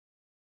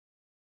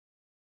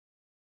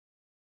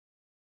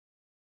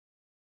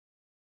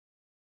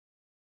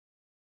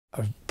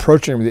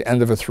approaching the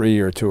end of a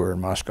 3-year tour in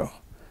Moscow.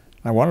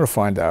 I wanted to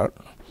find out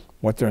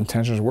what their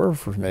intentions were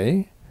for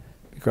me,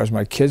 because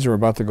my kids were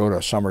about to go to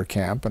a summer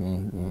camp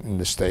in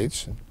the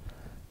States.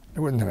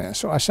 They wouldn't demand.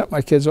 So I sent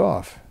my kids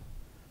off.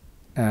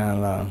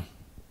 And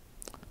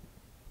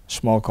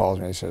Small calls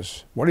me and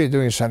says, "What are you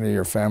doing sending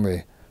your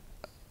family?"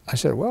 I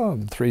said, "Well,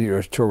 the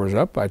 3-year tour was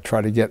up. I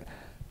tried to get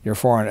your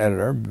foreign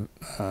editor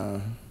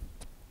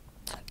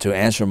to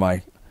answer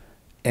my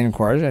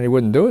inquiries, and he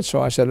wouldn't do it.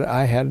 So I said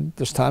I had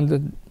this time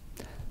to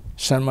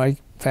send my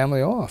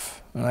family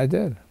off, and I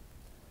did."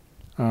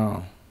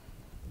 Oh.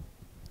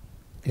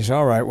 He said,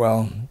 "All right,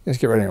 well, let's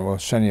get ready and we'll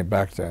send you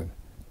back to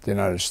the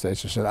United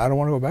States." I said, "I don't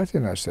want to go back to the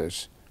United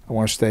States. I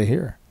want to stay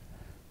here.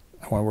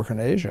 I want to work in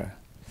Asia."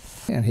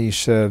 And he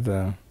said,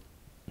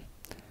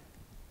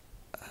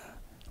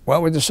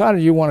 "Well, we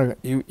decided you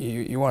want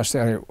to stay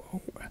out here.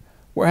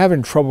 We're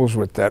having troubles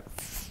with that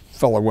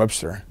fellow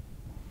Webster.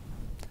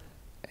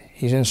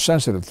 He's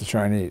insensitive to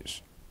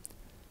Chinese.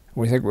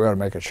 We think we ought to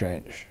make a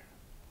change.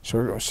 So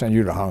we're going to send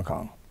you to Hong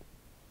Kong."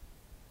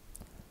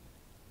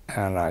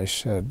 And I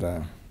said,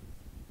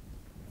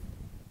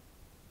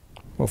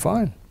 "Well,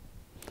 fine."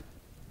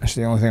 I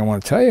said, "The only thing I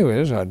want to tell you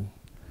is I'd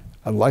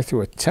like to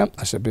attempt,"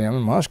 I said, "being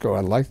in Moscow,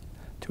 I'd like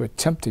to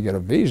attempt to get a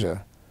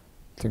visa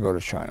to go to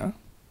China."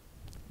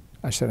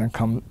 I said, "and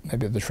come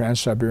maybe the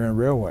Trans-Siberian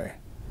Railway."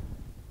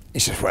 He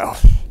says, "Well,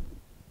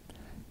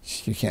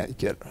 you can't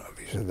get a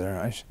visa there."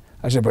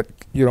 I said, "But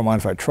you don't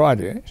mind if I try,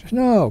 do you?" He says,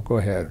 "No, go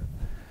ahead."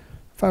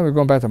 Finally,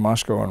 going back to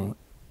Moscow, and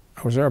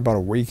I was there about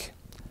a week,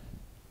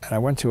 and I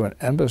went to an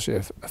embassy,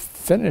 a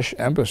Finnish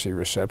embassy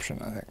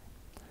reception, I think.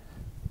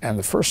 And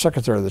the first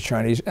secretary of the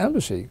Chinese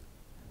embassy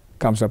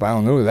comes up. I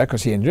don't know that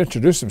because he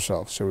introduced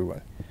himself, so we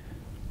went.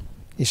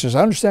 He says,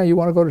 "I understand you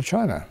want to go to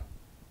China."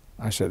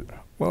 I said,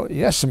 "Well,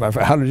 yes,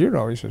 how did you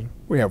know?" He said,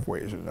 "We have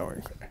ways of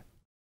knowing."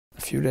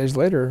 A few days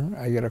later,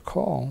 I get a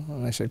call,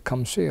 and they said,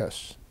 "Come see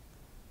us.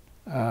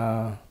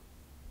 I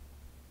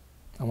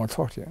want to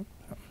talk to you.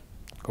 So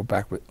go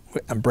back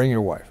and bring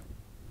your wife."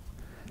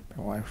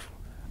 My wife.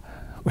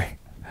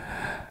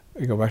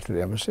 We go back to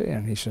the embassy,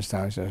 and he sits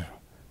down and says,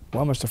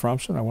 "Well, Mr.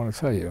 Fromson, I want to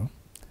tell you,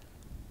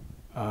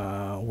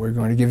 we're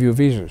going to give you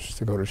visas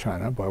to go to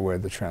China by way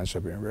of the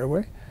Trans-Siberian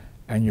Railway,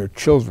 and your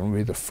children will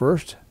be the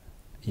first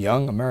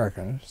young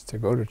Americans to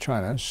go to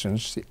China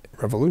since the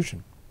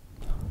revolution."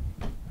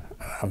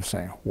 And I'm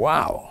saying,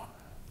 wow,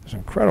 it's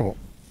incredible.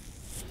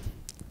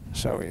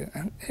 So,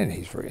 and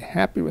he's very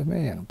happy with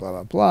me, and blah,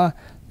 blah, blah.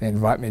 They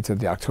invite me to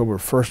the October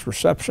 1st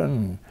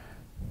reception.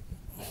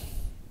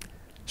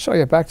 So I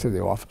get back to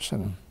the office,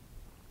 and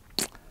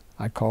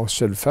I call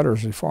Sid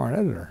Fetters, the foreign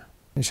editor.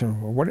 He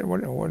said, "Well, what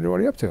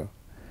are you up to?"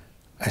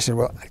 I said,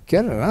 "Well,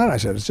 get it on." I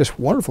said, "It's just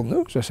wonderful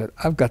news." I said,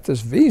 "I've got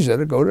this visa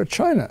to go to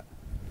China."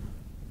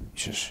 He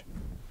says,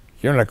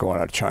 "You're not going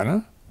to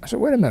China." I said,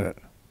 "Wait a minute.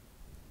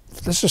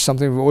 This is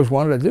something we've always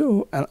wanted to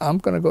do, and I'm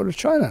going to go to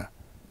China."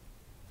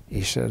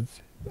 He said,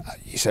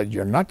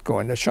 "You're not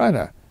going to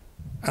China."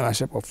 And I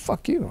said, "Well,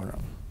 fuck you." And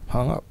I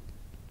hung up.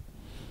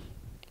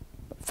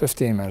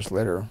 15 minutes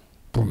later,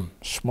 boom,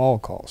 Small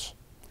calls.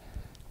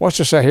 "What's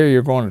this I hear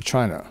you're going to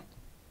China?"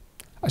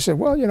 I said,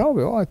 "Well, you know,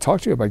 Bill, I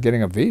talked to you about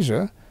getting a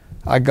visa.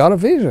 I got a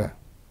visa,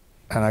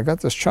 and I got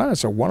this China.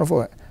 It's a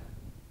wonderful,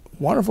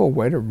 wonderful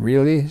way to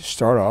really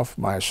start off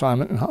my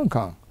assignment in Hong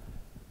Kong."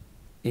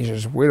 He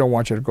says, "We don't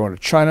want you to go to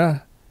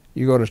China.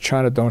 You go to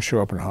China, don't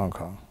show up in Hong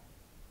Kong."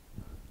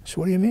 I said,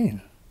 "What do you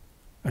mean?"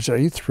 I said,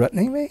 "Are you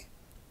threatening me?"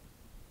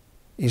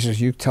 He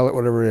says, "You tell it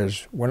whatever it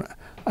is."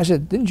 I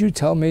said, "Didn't you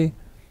tell me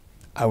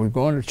I was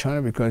going to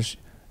China because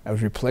I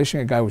was replacing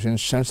a guy who was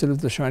insensitive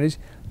to the Chinese?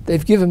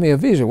 They've given me a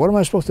visa. What am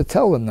I supposed to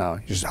tell them now?"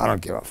 He says, "I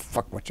don't give a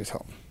fuck what you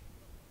tell them."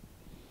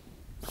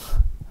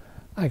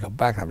 I go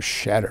back, I'm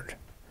shattered.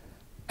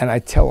 And I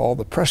tell all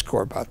the press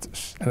corps about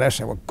this. And they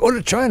say, "Well, go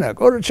to China,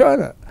 go to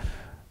China."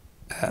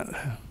 And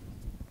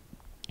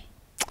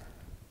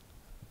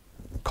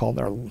called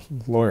our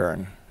lawyer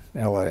in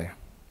L.A.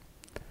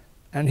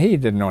 And he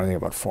didn't know anything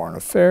about foreign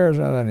affairs.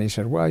 And he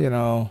said, "Well, you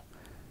know,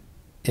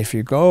 if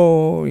you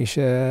go," he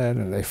said,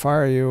 "and they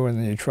fire you and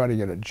then you try to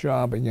get a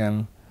job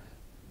again,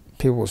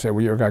 people will say,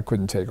 well, your guy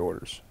couldn't take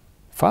orders."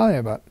 Finally,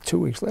 about 2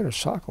 weeks later,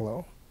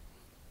 Sokolow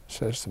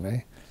says to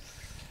me,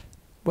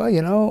 "Well,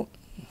 you know,"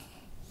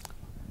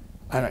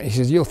 he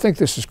says, "you'll think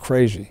this is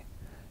crazy."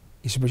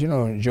 He said, "But you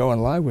know, Joe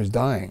and Lai was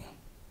dying.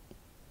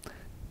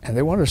 And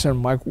they wanted to send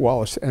Mike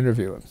Wallace to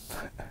interview him.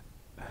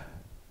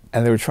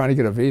 And they were trying to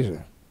get a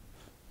visa.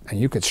 And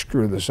you could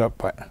screw this up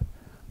by..."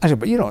 I said,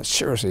 "But you don't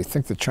seriously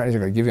think the Chinese are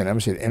going to give you an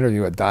embassy to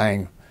interview a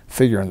dying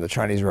figure in the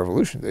Chinese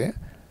Revolution, do you?"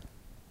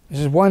 He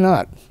says, "Why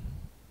not?"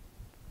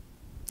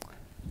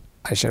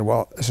 I said,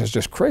 "Well, this is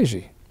just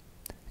crazy."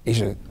 He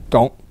said,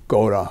 "Don't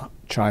go to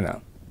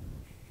China."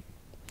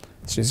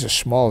 It's a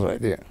Small's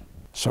idea.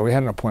 So we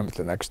had an appointment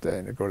the next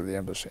day to go to the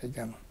embassy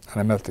again. And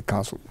I met the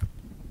consul.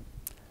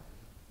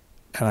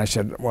 And I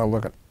said, "Well,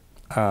 look,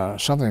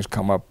 something's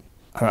come up,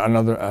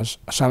 another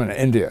assignment in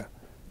India,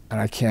 and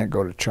I can't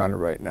go to China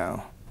right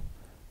now.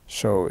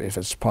 So if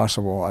it's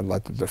possible, I'd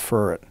like to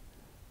defer it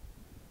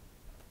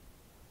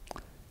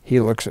he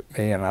looks at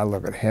me and I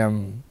look at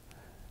him,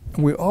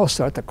 and we all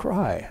start to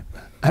cry.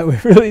 And we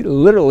really,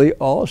 literally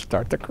all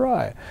start to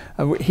cry.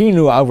 And he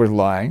knew I was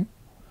lying.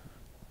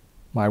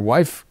 My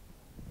wife,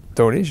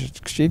 Dodie,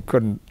 she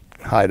couldn't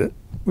hide it.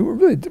 We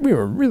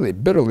were really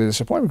bitterly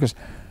disappointed because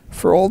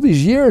for all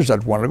these years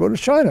I'd wanted to go to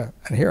China,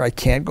 and here I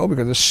can't go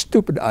because of this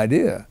stupid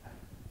idea.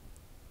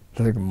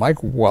 I think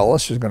Mike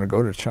Wallace is going to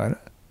go to China.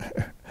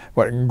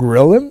 What, and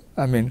grill him?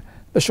 I mean,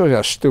 that shows you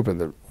how stupid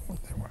they were.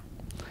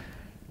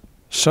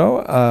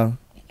 So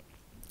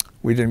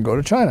we didn't go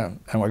to China.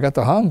 And we got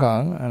to Hong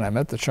Kong, and I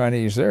met the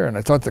Chinese there, and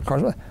I talked to the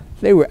correspondent.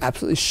 They were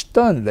absolutely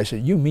stunned. They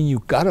said, "You mean you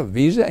got a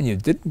visa and you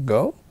didn't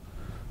go?"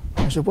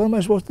 I said, "What am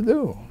I supposed to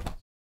do?"